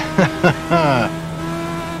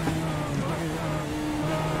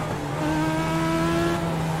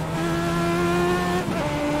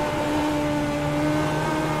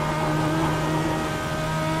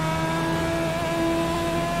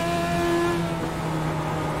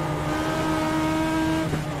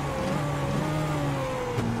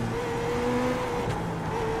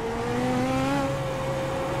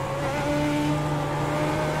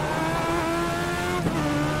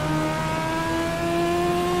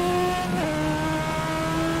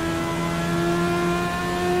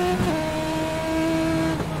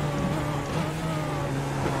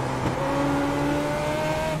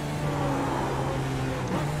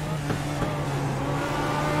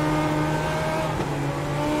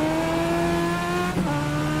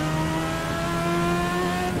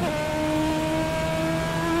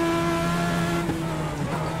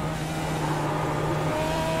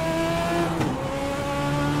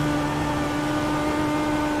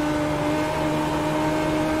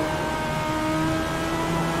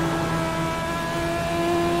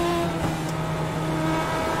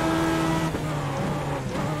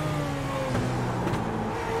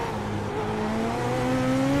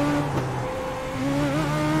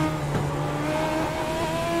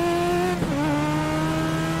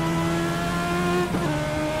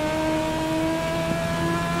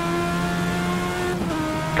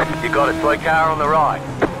 You got a slow car on the right.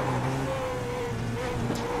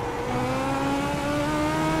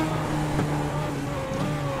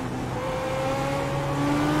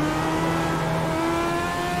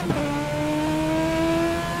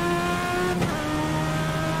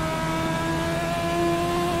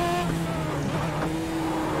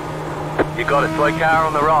 You got a slow car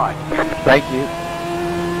on the right. Thank you.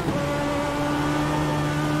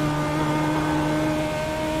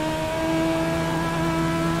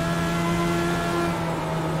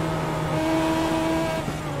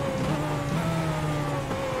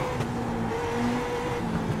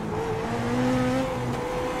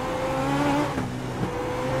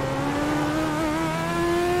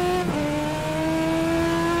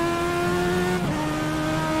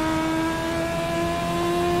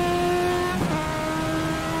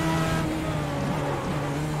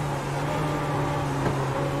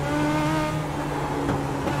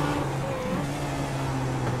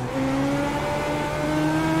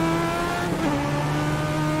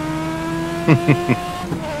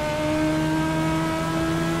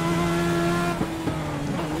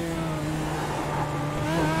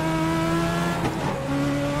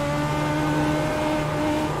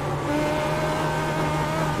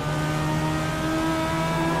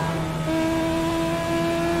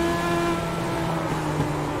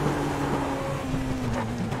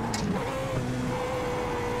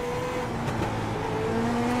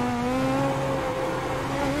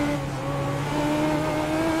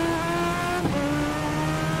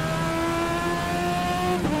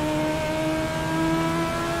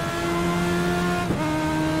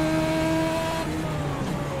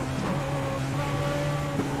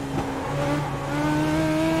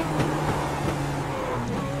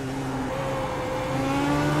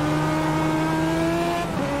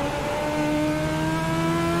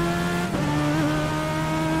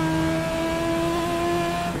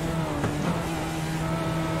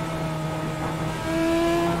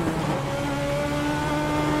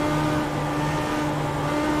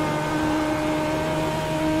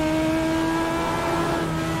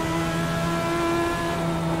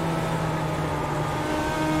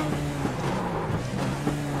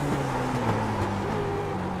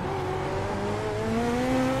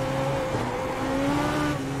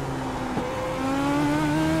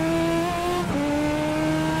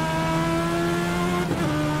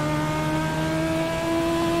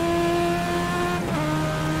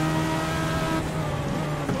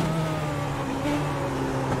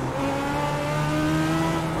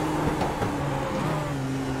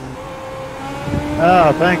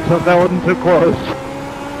 Oh, thanks. Hope that wasn't too close.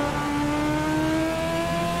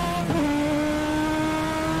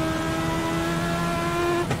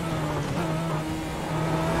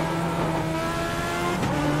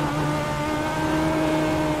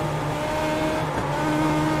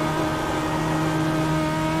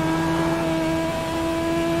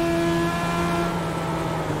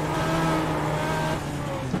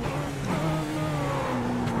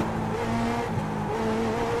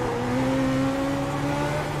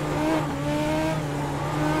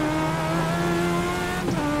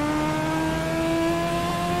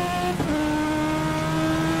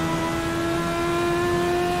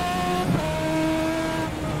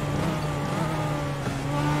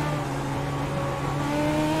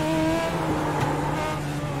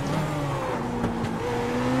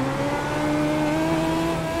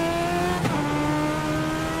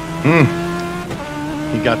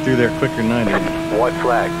 He got through there quicker than I did. White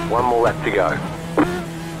flag. One more lap to go.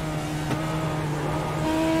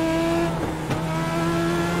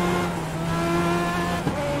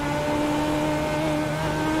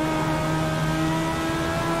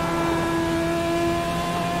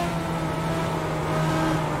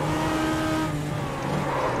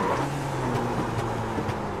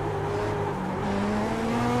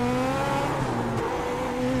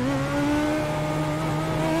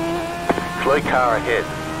 Slow car ahead.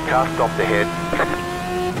 Car stopped ahead.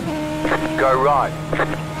 Go right.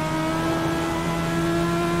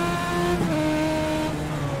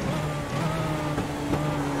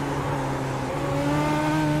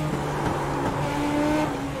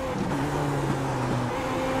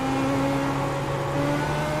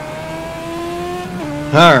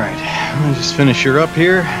 Alright, I'm going to just finish her up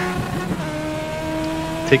here.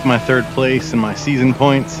 Take my 3rd place and my season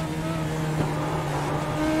points.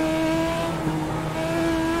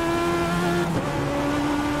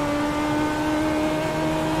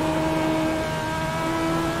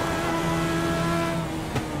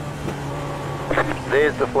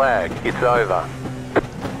 There's the flag. It's over.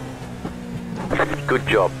 Good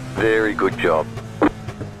job. Very good job.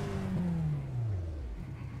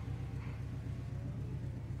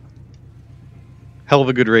 Hell of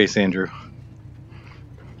a good race, Andrew.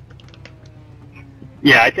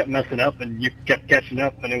 Yeah, I kept messing up and you kept catching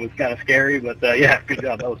up and it was kind of scary, but yeah, good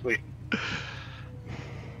job. That was sweet.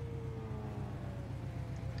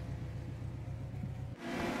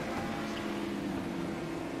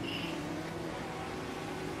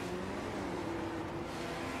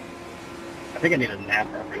 I think I need a nap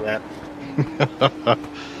after that.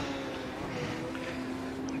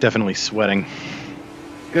 Definitely sweating.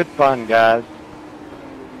 Good fun, guys.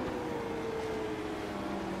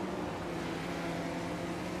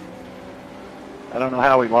 I don't know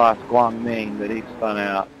how we lost Guang Ming, but he spun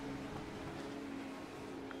out.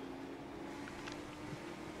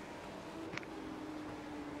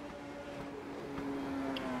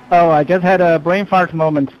 Oh, I just had a brain fart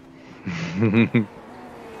moment.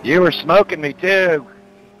 You were smoking me too.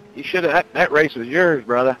 You should have. That race was yours,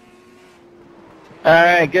 brother. All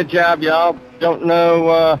right, good job, y'all. Don't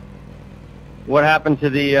know what happened to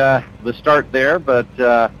the start there, but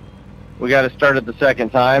we got it started the second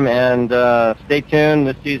time. And stay tuned.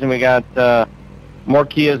 This season we got more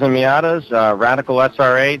Kias and Miatas, Radical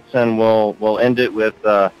SR8s, and we'll end it with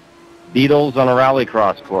Beetles on a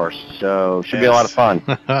rallycross course. So should be a lot of fun.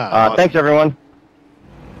 Awesome. Thanks, everyone.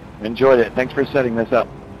 Enjoyed it. Thanks for setting this up.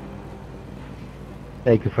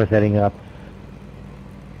 Thank you for setting up.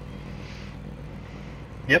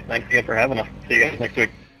 Yep, thanks again for having us. See you guys next week.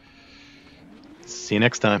 See you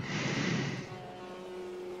next time.